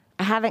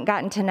haven't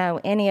gotten to know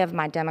any of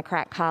my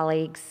Democrat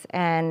colleagues,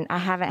 and I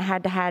haven't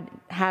had to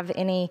have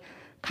any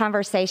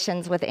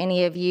conversations with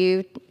any of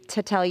you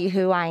to tell you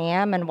who I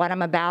am and what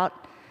I'm about.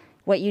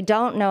 What you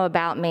don't know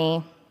about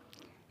me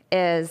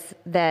is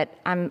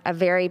that I'm a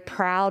very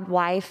proud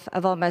wife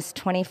of almost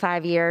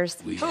 25 years.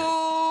 Who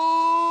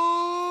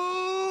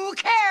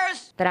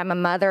cares? That I'm a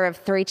mother of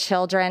 3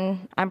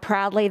 children. I'm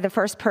proudly the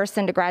first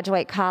person to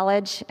graduate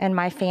college in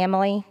my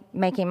family,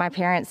 making my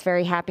parents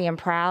very happy and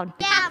proud.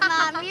 Yeah,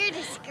 Mom, you're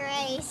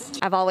disgraced.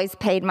 I've always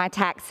paid my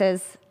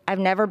taxes. I've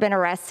never been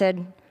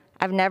arrested.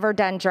 I've never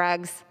done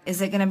drugs. Is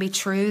it going to be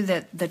true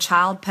that the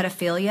child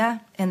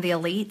pedophilia in the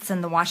elites in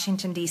the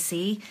Washington,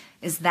 D.C.,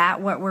 is that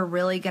what we're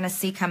really going to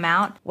see come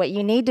out? What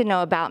you need to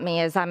know about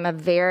me is I'm a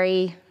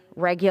very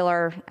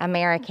regular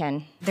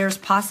American. There's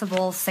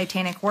possible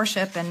satanic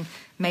worship, and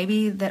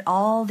maybe that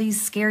all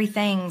these scary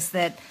things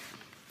that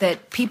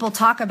people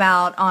talk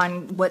about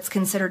on what's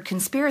considered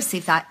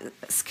conspiracy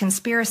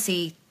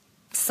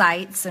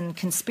sites and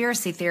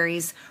conspiracy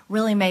theories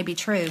really may be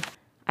true.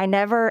 I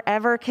never,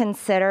 ever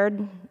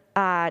considered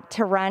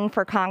to run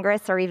for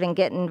Congress or even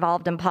get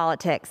involved in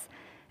politics.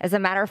 As a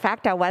matter of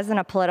fact, I wasn't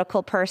a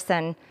political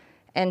person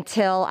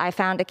until I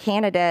found a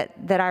candidate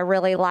that I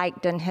really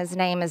liked, and his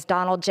name is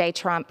Donald J.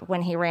 Trump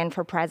when he ran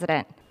for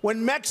president.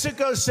 When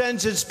Mexico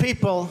sends its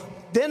people,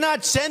 they're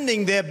not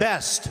sending their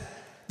best.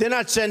 They're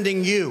not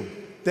sending you.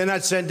 They're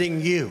not sending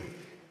you.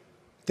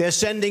 They're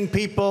sending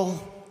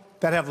people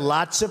that have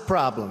lots of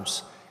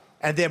problems,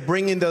 and they're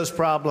bringing those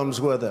problems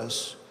with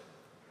us.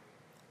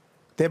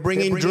 They're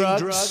bringing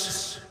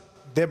drugs,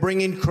 they're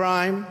bringing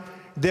crime,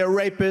 they're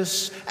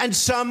rapists, and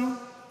some,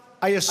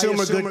 I assume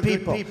are good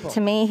people. To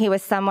me, he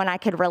was someone I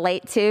could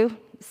relate to,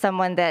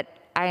 someone that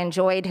I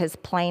enjoyed his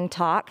plain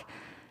talk,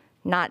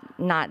 not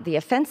the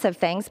offensive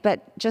things,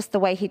 but just the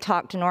way he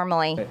talked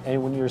normally.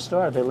 And when you're a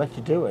star, they let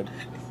you do it.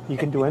 You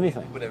can do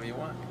anything. Whatever you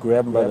want.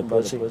 Grab them by the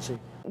pussy.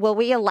 Will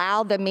we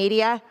allow the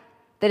media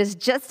that is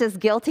just as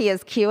guilty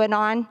as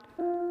QAnon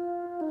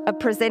of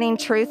presenting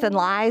truth and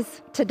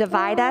lies to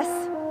divide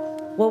us?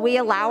 Will we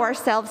allow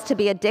ourselves to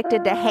be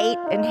addicted to hate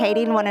and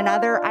hating one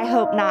another? I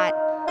hope not,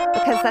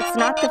 because that's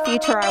not the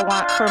future I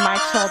want for my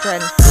children.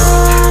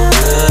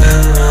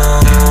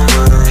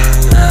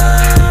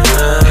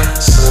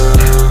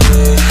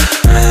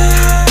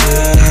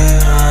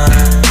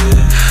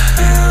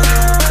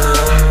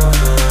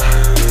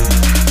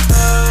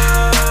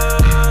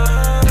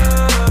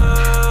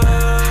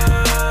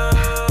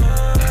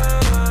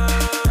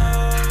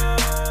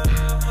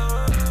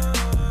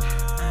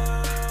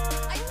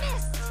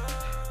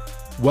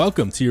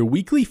 Welcome to your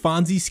weekly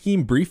Fonzie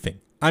scheme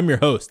briefing. I'm your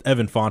host,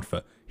 Evan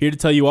Fonfa, here to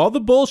tell you all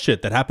the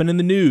bullshit that happened in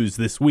the news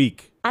this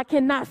week. I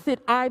cannot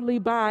sit idly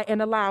by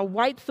and allow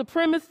white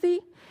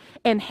supremacy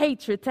and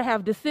hatred to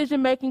have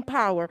decision-making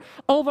power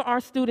over our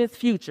students'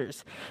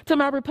 futures. To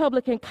my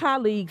Republican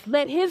colleagues,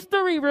 let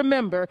history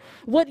remember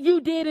what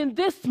you did in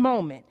this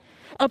moment.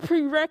 A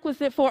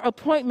prerequisite for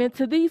appointment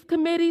to these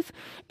committees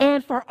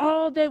and for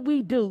all that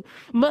we do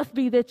must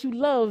be that you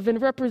love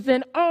and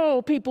represent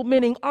all people,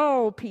 meaning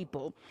all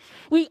people.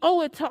 We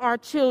owe it to our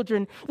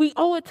children, we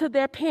owe it to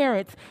their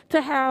parents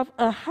to have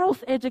a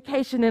House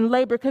Education and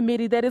Labor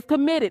Committee that is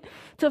committed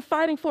to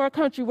fighting for a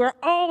country where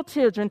all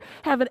children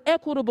have an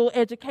equitable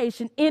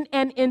education in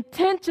an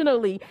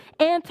intentionally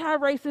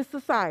anti-racist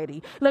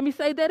society. Let me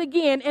say that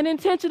again, an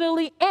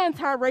intentionally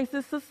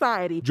anti-racist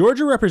society.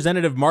 Georgia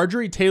Representative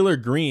Marjorie Taylor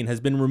Greene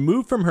has been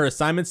removed from her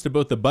assignments to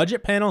both the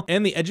Budget Panel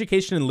and the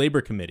Education and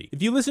Labor Committee.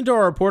 If you listened to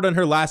our report on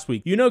her last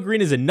week, you know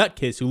Greene is a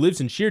nutcase who lives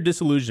in sheer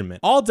disillusionment.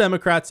 All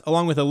Democrats,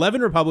 along with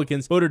 11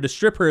 Republicans, voted to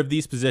strip her of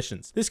these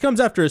positions. This comes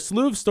after a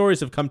slew of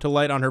stories have come to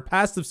light on her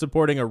past of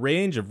supporting a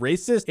range of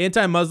racist,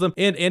 anti-Muslim,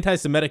 and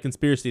anti-Semitic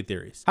conspiracy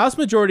theories. House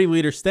Majority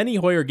Leader Steny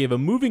Hoyer gave a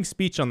moving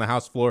speech on the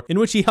House floor in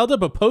which he held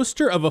up a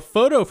poster of a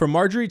photo from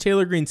Marjorie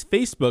Taylor Greene's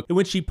Facebook in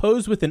which she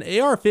posed with an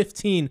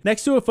AR-15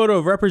 next to a photo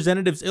of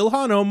Representatives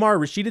Ilhan Omar,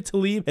 Rashida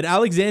Tlaib, and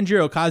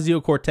Alexandria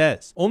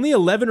Ocasio-Cortez. Only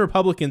 11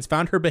 Republicans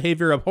found her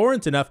behavior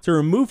abhorrent enough to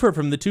remove her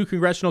from the 2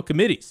 congressional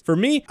committees. For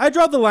me, I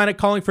draw the line at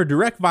calling for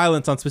direct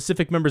violence on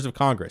specific members of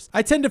Congress.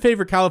 I tend to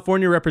favor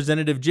California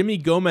Representative Jimmy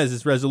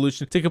Gomez's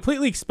resolution to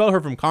completely expel her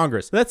from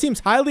Congress, but that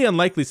seems highly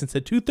unlikely since a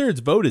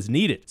 2/3 vote is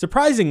needed.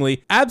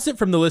 Surprisingly, absent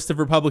from the list of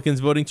Republicans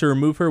voting to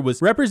remove her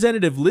was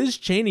Representative Liz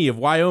Cheney of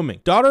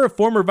Wyoming, daughter of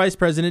former Vice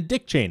President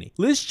Dick Cheney.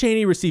 Liz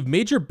Cheney received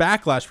major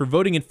backlash for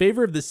voting in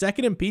favor of the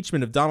second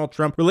impeachment of Donald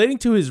Trump relating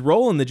to his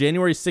role in the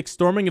January 6th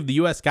storming of the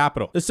U.S.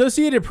 Capitol.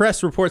 Associated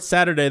Press reports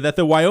Saturday that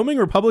the Wyoming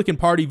Republican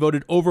Party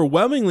voted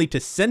overwhelmingly to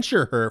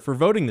censure her for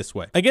voting this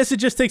way. I guess it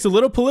just takes a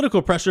little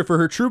political pressure for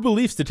her true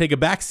beliefs to take a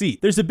back seat.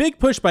 There's a big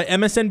push by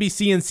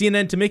MSNBC and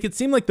CNN to make it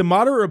seem like the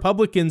moderate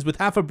Republicans with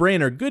half a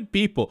brain are good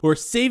people who are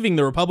saving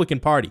the Republican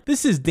Party.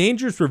 This is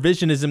dangerous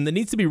revisionism that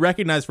needs to be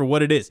recognized for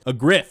what it is, a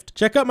grift.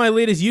 Check out my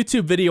latest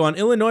YouTube video on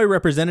Illinois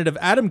Representative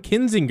Adam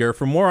Kinzinger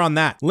for more on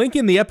that. Link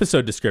in the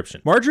episode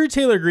description. Marjorie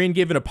Taylor Greene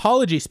gave an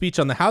apology speech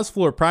on the House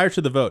floor prior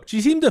to the vote.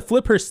 She seemed to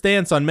flip her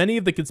stance on many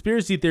of the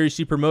conspiracy theories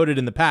she promoted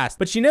in the past,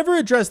 but she never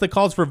addressed the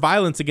calls for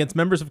violence against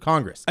members of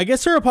Congress. I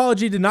guess her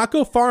apology did not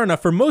go far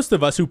enough for most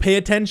of us who pay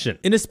attention.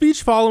 In a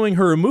speech following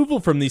her removal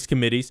from these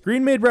committees,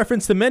 Greene made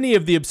reference to many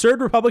of the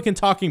absurd Republican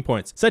talking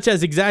points, such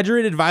as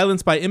exaggerated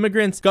violence by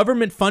immigrants,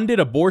 government-funded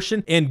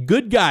abortion, and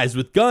good guys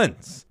with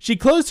guns. She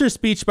closed her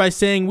speech by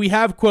saying, "We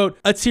have, quote,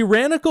 a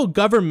tyrannical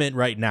government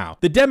right now,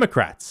 the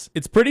Democrats.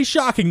 It's pretty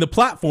shocking the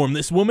platform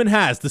this woman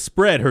has to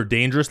spread her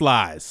dangerous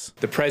lies."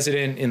 The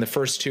president in the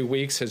first 2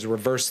 weeks has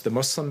reversed the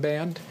Muslim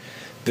ban,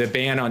 the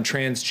ban on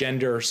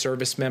transgender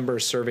service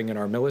members serving in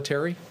our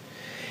military.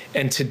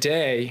 And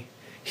today,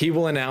 he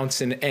will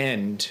announce an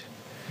end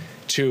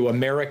to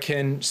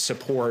American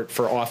support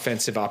for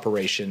offensive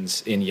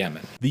operations in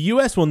Yemen. The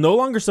U.S. will no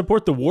longer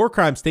support the war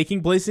crimes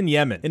taking place in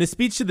Yemen. In a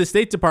speech to the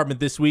State Department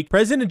this week,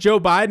 President Joe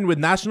Biden with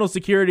National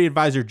Security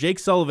Advisor Jake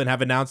Sullivan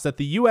have announced that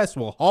the U.S.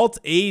 will halt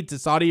aid to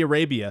Saudi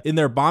Arabia in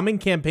their bombing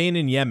campaign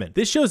in Yemen.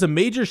 This shows a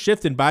major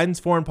shift in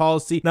Biden's foreign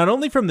policy, not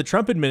only from the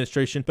Trump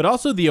administration, but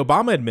also the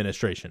Obama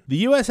administration. The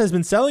U.S. has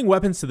been selling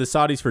weapons to the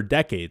Saudis for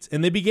decades,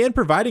 and they began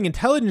providing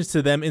intelligence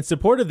to them in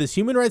support of this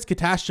human rights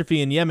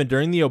catastrophe in Yemen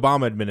during the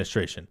Obama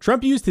administration.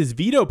 Trump used his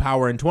veto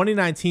power in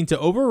 2019 to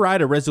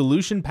override a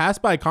resolution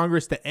passed by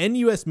Congress to end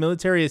U.S.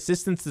 military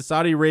assistance to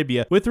Saudi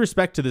Arabia with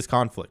respect to this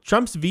conflict.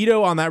 Trump's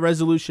veto on that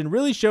resolution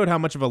really showed how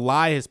much of a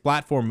lie his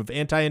platform of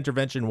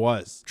anti-intervention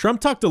was. Trump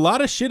talked a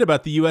lot of shit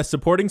about the U.S.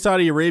 supporting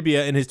Saudi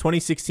Arabia in his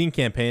 2016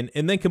 campaign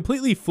and then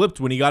completely flipped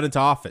when he got into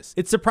office.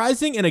 It's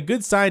surprising and a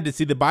good sign to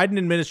see the Biden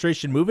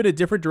administration move in a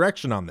different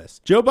direction on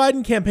this. Joe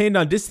Biden campaigned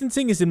on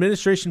distancing his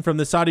administration from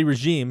the Saudi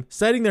regime,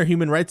 citing their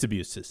human rights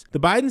abuses. The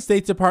Biden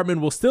State Department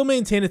will still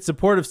maintain its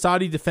support of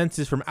Saudi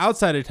defenses from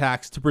outside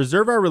attacks to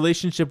preserve our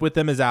relationship with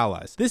them as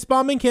allies. This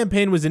bombing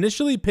campaign was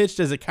initially pitched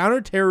as a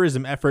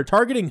counterterrorism effort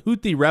targeting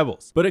Houthi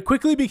rebels, but it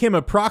quickly became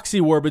a proxy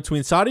war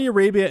between Saudi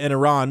Arabia and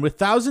Iran, with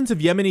thousands of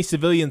Yemeni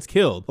civilians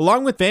killed,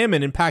 along with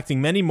famine impacting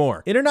many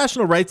more.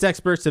 International rights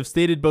experts have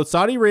stated both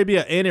Saudi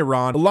Arabia and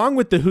Iran, along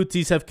with the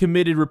Houthis, have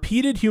committed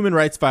repeated human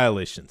rights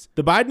violations.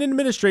 The Biden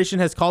administration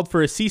has called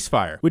for a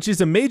ceasefire, which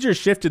is a major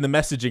shift in the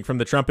messaging from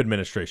the Trump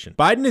administration.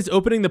 Biden is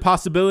opening the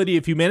possibility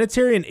of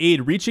humanitarian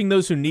aid reaching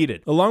those who need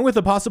it, along with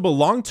a possible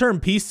long-term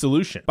peace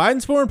solution.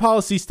 Biden's foreign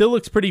policy still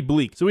looks pretty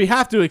bleak, so we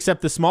have to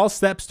accept the small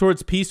steps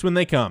towards peace when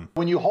they come.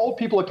 When you hold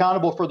people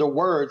accountable for their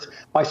words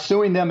by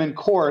suing them in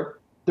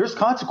court, there's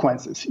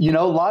consequences.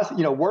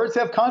 Words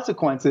have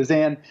consequences.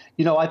 And,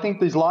 I think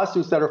these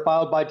lawsuits that are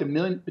filed by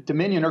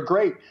Dominion are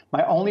great.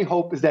 My only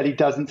hope is that he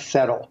doesn't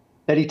settle,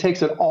 that he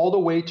takes it all the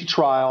way to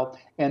trial,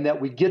 and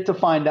that we get to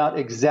find out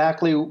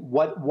exactly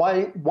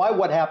why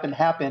what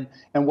happened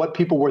and what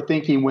people were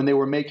thinking when they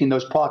were making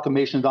those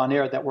proclamations on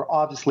air that were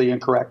obviously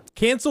incorrect.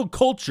 Cancel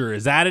culture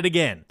is at it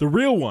again. The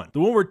real one. The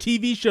one where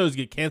TV shows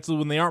get canceled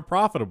when they aren't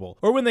profitable,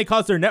 or when they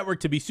cause their network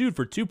to be sued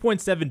for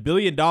 $2.7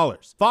 billion.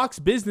 Fox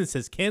Business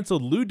has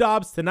canceled Lou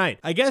Dobbs tonight.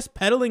 I guess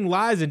peddling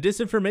lies and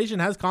disinformation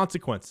has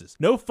consequences.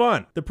 No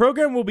fun. The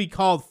program will be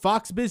called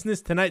Fox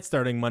Business Tonight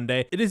starting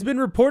Monday. It has been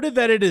reported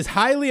that it is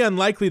highly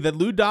unlikely that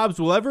Lou Dobbs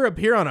will ever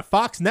appear on a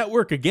Fox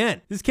network again.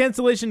 This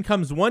cancellation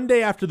comes one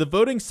day after the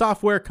voting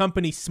software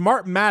company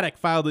Smartmatic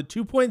filed a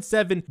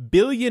 $2.7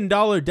 billion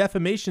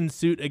defamation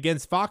suit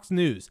against Fox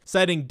News,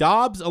 citing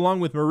Dobbs along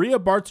with Maria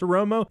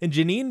Bartiromo and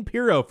Jeanine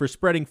Pirro for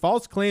spreading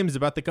false claims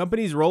about the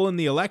company's role in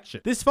the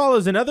election. This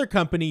follows another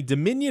company,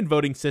 Dominion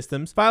Voting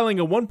Systems, filing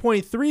a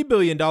 $1.3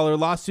 billion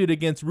lawsuit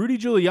against Rudy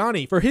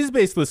Giuliani for his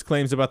baseless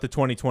claims about the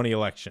 2020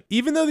 election.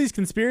 Even though these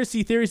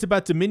conspiracy theories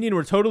about Dominion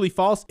were totally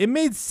false, it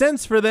made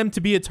sense for them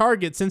to be a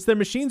target since their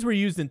machines were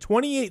used in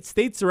 28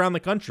 states around the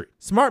country.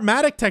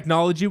 Smartmatic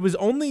technology was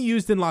only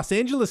used in Los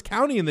Angeles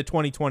County in the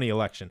 2020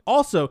 election.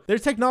 Also, their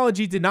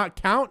technology did not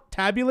count,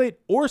 tabulate,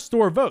 or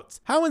store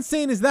votes. How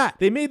insane is that?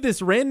 They made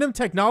this random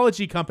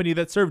technology company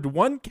that served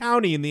one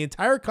county in the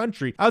entire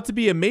country out to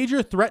be a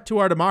major threat to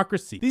our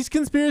democracy. These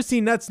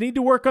conspiracy nuts need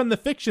to work on the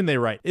fiction they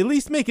write, at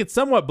least make it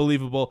somewhat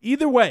believable.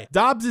 Either way,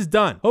 Dobbs is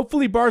done.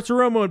 Hopefully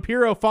Bartiromo and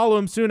Pirro follow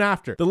him soon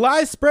after. The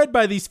lies spread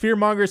by these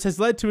fearmongers has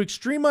led to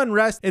extreme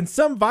unrest and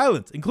some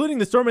violence, including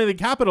the storming of the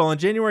Capitol on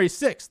January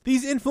 6th.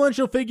 These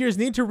influential figures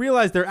need to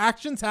realize their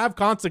actions have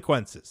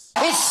consequences.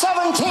 It's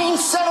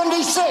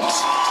 1776.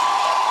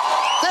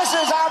 This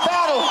is our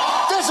battle.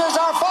 This is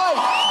our fight.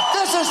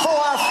 This is for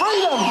our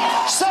freedom.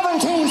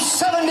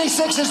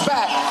 1776 is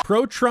back.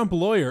 Pro-Trump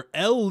lawyer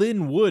L.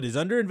 Lynn Wood is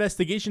under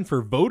investigation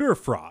for voter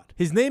fraud.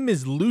 His name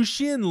is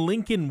Lucian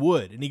Lincoln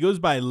Wood, and he goes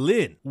by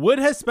Lynn. Wood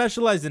has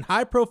specialized in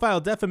high-profile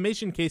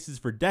defamation cases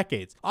for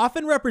decades,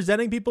 often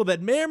representing people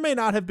that may or may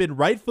not have been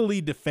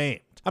rightfully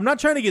defamed. I'm not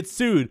trying to get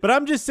sued, but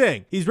I'm just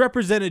saying, he's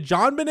represented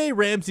JonBenet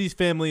Ramsey's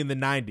family in the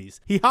 90s.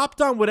 He hopped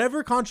on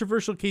whatever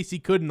controversial case he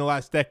could in the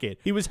last decade.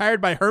 He was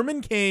hired by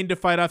Herman Cain to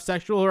fight off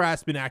sexual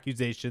harassment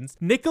accusations,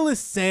 Nicholas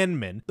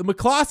Sandmann, the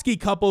McCloskey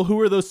couple who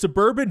were those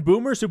suburban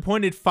boomers who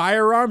pointed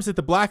firearms at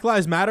the Black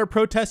Lives Matter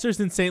protesters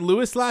in St.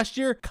 Louis last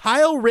year,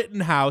 Kyle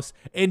Rittenhouse,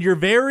 and your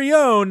very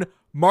own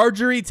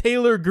Marjorie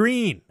Taylor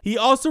Greene. He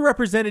also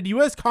represented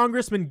U.S.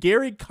 Congressman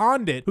Gary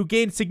Condit, who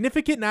gained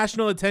significant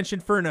national attention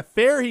for an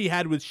affair he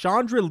had with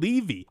Chandra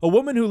Levy, a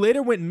woman who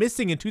later went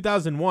missing in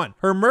 2001.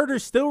 Her murder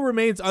still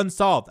remains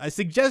unsolved. I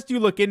suggest you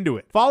look into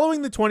it.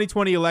 Following the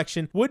 2020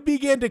 election, Wood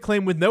began to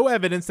claim with no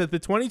evidence that the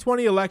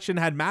 2020 election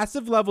had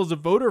massive levels of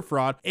voter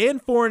fraud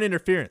and foreign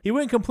interference. He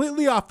went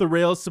completely off the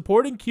rails,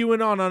 supporting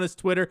QAnon on his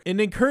Twitter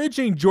and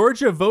encouraging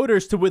Georgia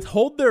voters to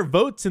withhold their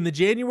votes in the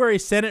January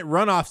Senate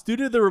runoffs due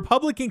to the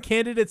Republican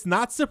candidates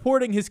not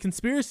supporting his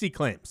conspiracy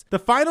claims. The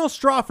final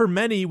straw for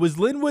many was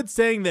Linwood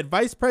saying that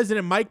Vice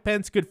President Mike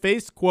Pence could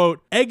face,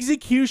 quote,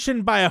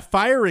 execution by a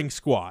firing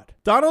squad.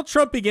 Donald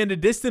Trump began to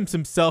distance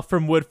himself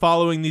from Wood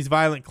following these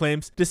violent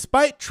claims,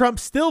 despite Trump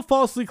still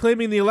falsely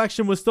claiming the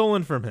election was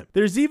stolen from him.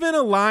 There's even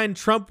a line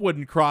Trump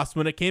wouldn't cross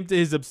when it came to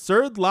his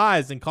absurd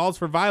lies and calls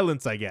for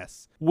violence, I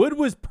guess. Wood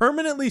was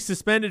permanently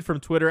suspended from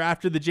Twitter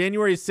after the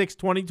January 6,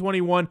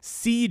 2021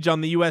 siege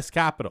on the U.S.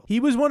 Capitol. He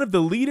was one of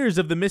the leaders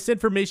of the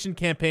misinformation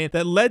campaign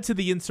that led to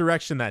the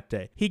insurrection that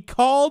day. He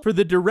called for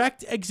the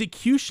direct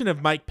execution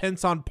of Mike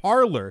Pence on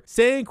Parler,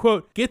 saying,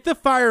 quote, get the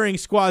firing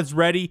squads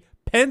ready.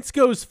 Pence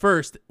goes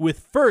first,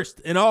 with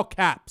first in all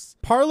caps.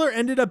 Parler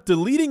ended up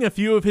deleting a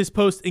few of his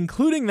posts,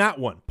 including that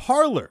one.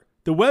 Parler,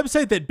 the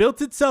website that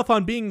built itself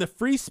on being the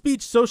free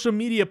speech social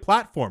media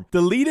platform,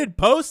 deleted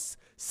posts?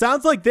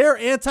 Sounds like they're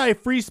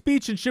anti-free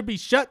speech and should be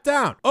shut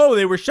down. Oh,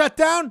 they were shut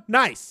down?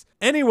 Nice.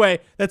 Anyway,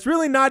 that's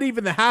really not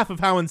even the half of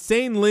how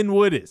insane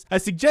Linwood is. I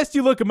suggest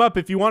you look him up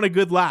if you want a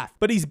good laugh.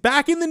 But he's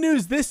back in the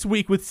news this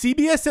week with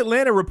CBS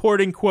Atlanta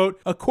reporting, quote,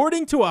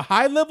 according to a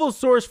high-level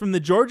source from the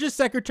Georgia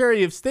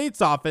Secretary of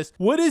State's office,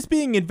 Wood is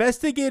being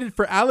investigated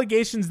for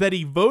allegations that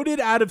he voted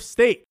out of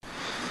state.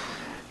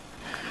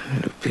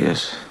 It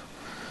appears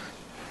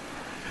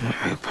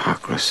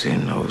hypocrisy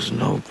knows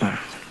no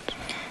bounds.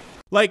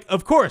 Like,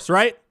 of course,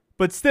 right?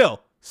 But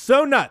still,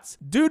 so nuts.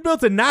 Dude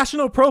built a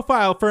national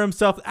profile for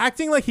himself,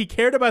 acting like he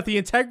cared about the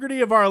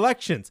integrity of our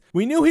elections.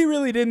 We knew he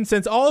really didn't,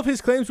 since all of his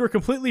claims were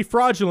completely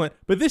fraudulent,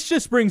 but this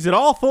just brings it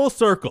all full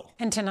circle.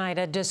 And tonight,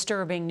 a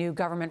disturbing new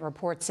government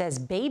report says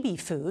baby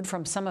food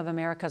from some of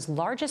America's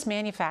largest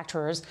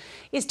manufacturers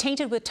is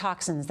tainted with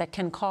toxins that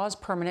can cause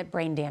permanent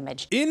brain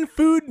damage. In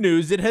food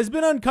news, it has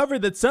been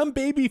uncovered that some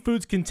baby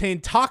foods contain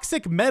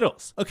toxic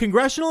metals. A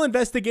congressional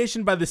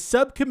investigation by the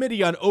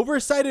Subcommittee on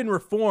Oversight and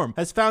Reform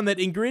has found that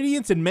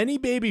ingredients in many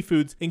baby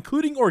foods,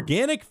 including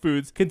organic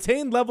foods,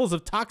 contain levels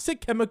of toxic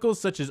chemicals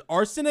such as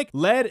arsenic,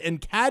 lead,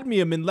 and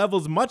cadmium in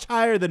levels much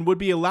higher than would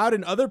be allowed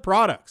in other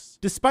products.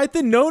 Despite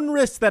the known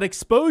risks that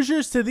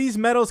exposures to these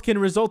metals can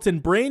result in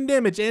brain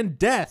damage and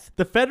death,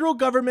 the federal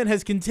government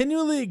has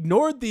continually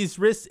ignored these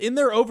risks in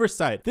their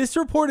oversight. This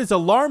report is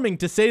alarming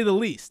to say the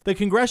least. The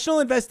congressional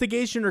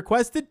investigation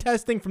requested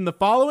testing from the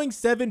following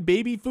 7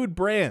 baby food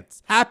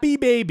brands: Happy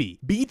Baby,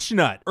 Beech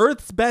Nut,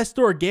 Earth's Best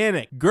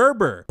Organic,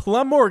 Gerber,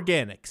 Plum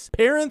Organics,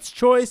 Parents'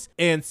 Choice,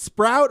 and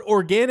Sprout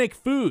Organic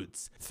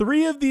Foods.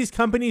 3 of these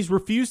companies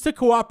refused to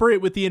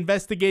cooperate with the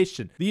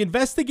investigation. The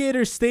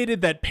investigators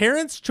stated that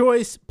Parents'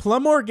 Choice,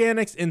 Plum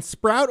Organics, and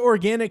Sprout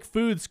Organic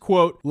Foods,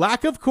 quote,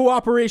 lack of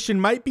cooperation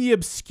might be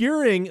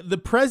obscuring the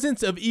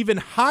presence of even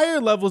higher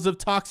levels of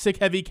toxic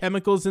heavy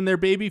chemicals in their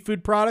baby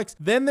food products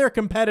than their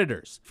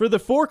competitors. For the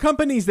 4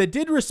 companies that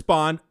did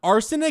respond,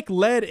 arsenic,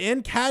 lead,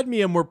 and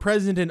cadmium were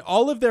present in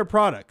all of their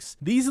products.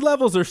 These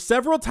levels are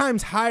several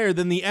times higher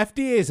than the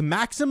FDA's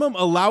maximum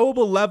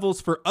allowable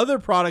levels for other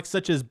products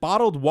such as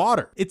bottled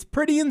water. It's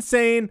pretty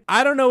insane.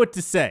 I don't know what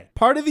to say.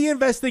 Part of the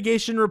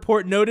investigation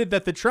report noted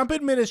that the Trump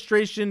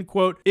administration,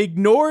 quote,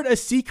 ignored a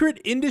secret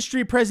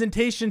industry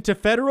presentation to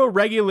federal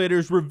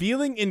regulators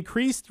revealing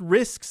increased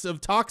risks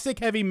of toxic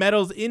heavy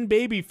metals in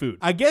baby food.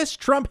 I guess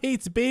Trump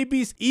hates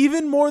babies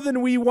even more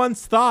than we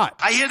once thought.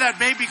 I hear that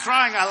baby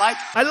crying.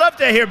 I love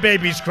to hear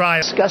babies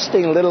cry.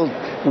 Disgusting little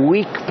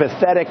weak,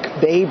 pathetic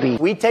baby.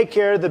 We take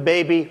care of the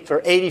baby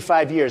for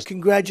 85 years.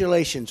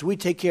 Congratulations. We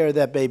take care of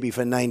that baby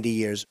for 90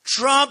 years.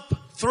 Trump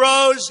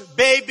throws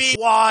baby.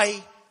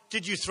 Why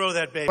did you throw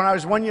that baby? When I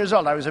was 1 year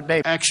old, I was a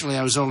baby. Actually,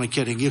 I was only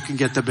kidding. You can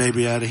get the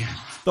baby out of here.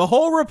 The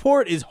whole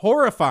report is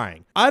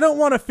horrifying. I don't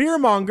want to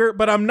fearmonger,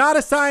 but I'm not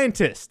a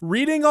scientist.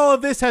 Reading all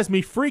of this has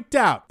me freaked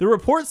out. The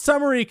report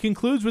summary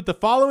concludes with the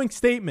following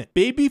statement.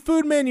 Baby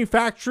food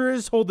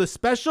manufacturers hold a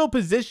special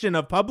position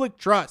of public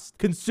trust.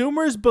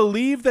 Consumers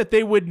believe that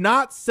they would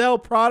not sell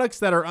products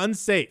that are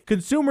unsafe.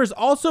 Consumers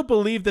also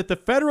believe that the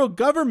federal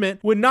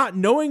government would not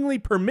knowingly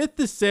permit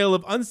the sale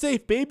of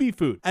unsafe baby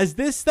food. As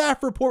this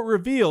staff report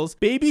reveals,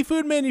 baby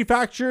food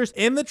manufacturers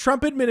and the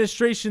Trump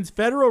administration's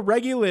federal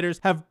regulators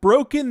have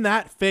broken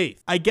that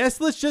faith. I guess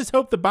let's just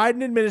hope the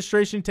Biden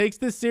administration takes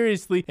this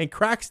seriously and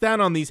cracks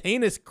down on these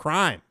heinous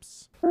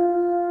crimes.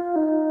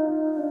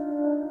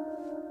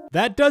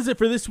 That does it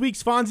for this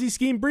week's Fonzie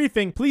Scheme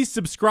Briefing. Please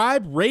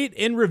subscribe, rate,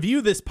 and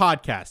review this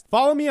podcast.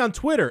 Follow me on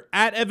Twitter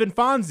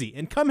 @EvanFonzie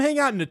and come hang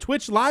out in a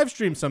Twitch live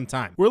stream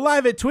sometime. We're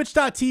live at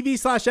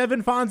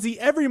twitch.tv/EvanFonzie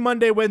every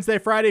Monday, Wednesday,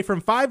 Friday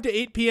from 5 to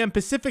 8 p.m.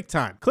 Pacific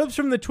time. Clips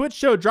from the Twitch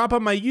show drop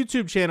on my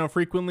YouTube channel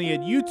frequently at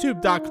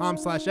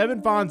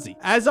youtube.com/EvanFonzie.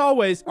 As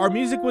always, our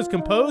music was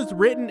composed,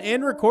 written,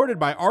 and recorded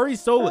by Ari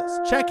Solis.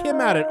 Check him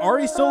out at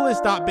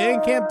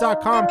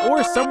arisolis.bandcamp.com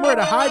or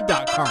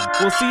somewheretohide.com.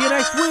 We'll see you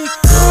next week.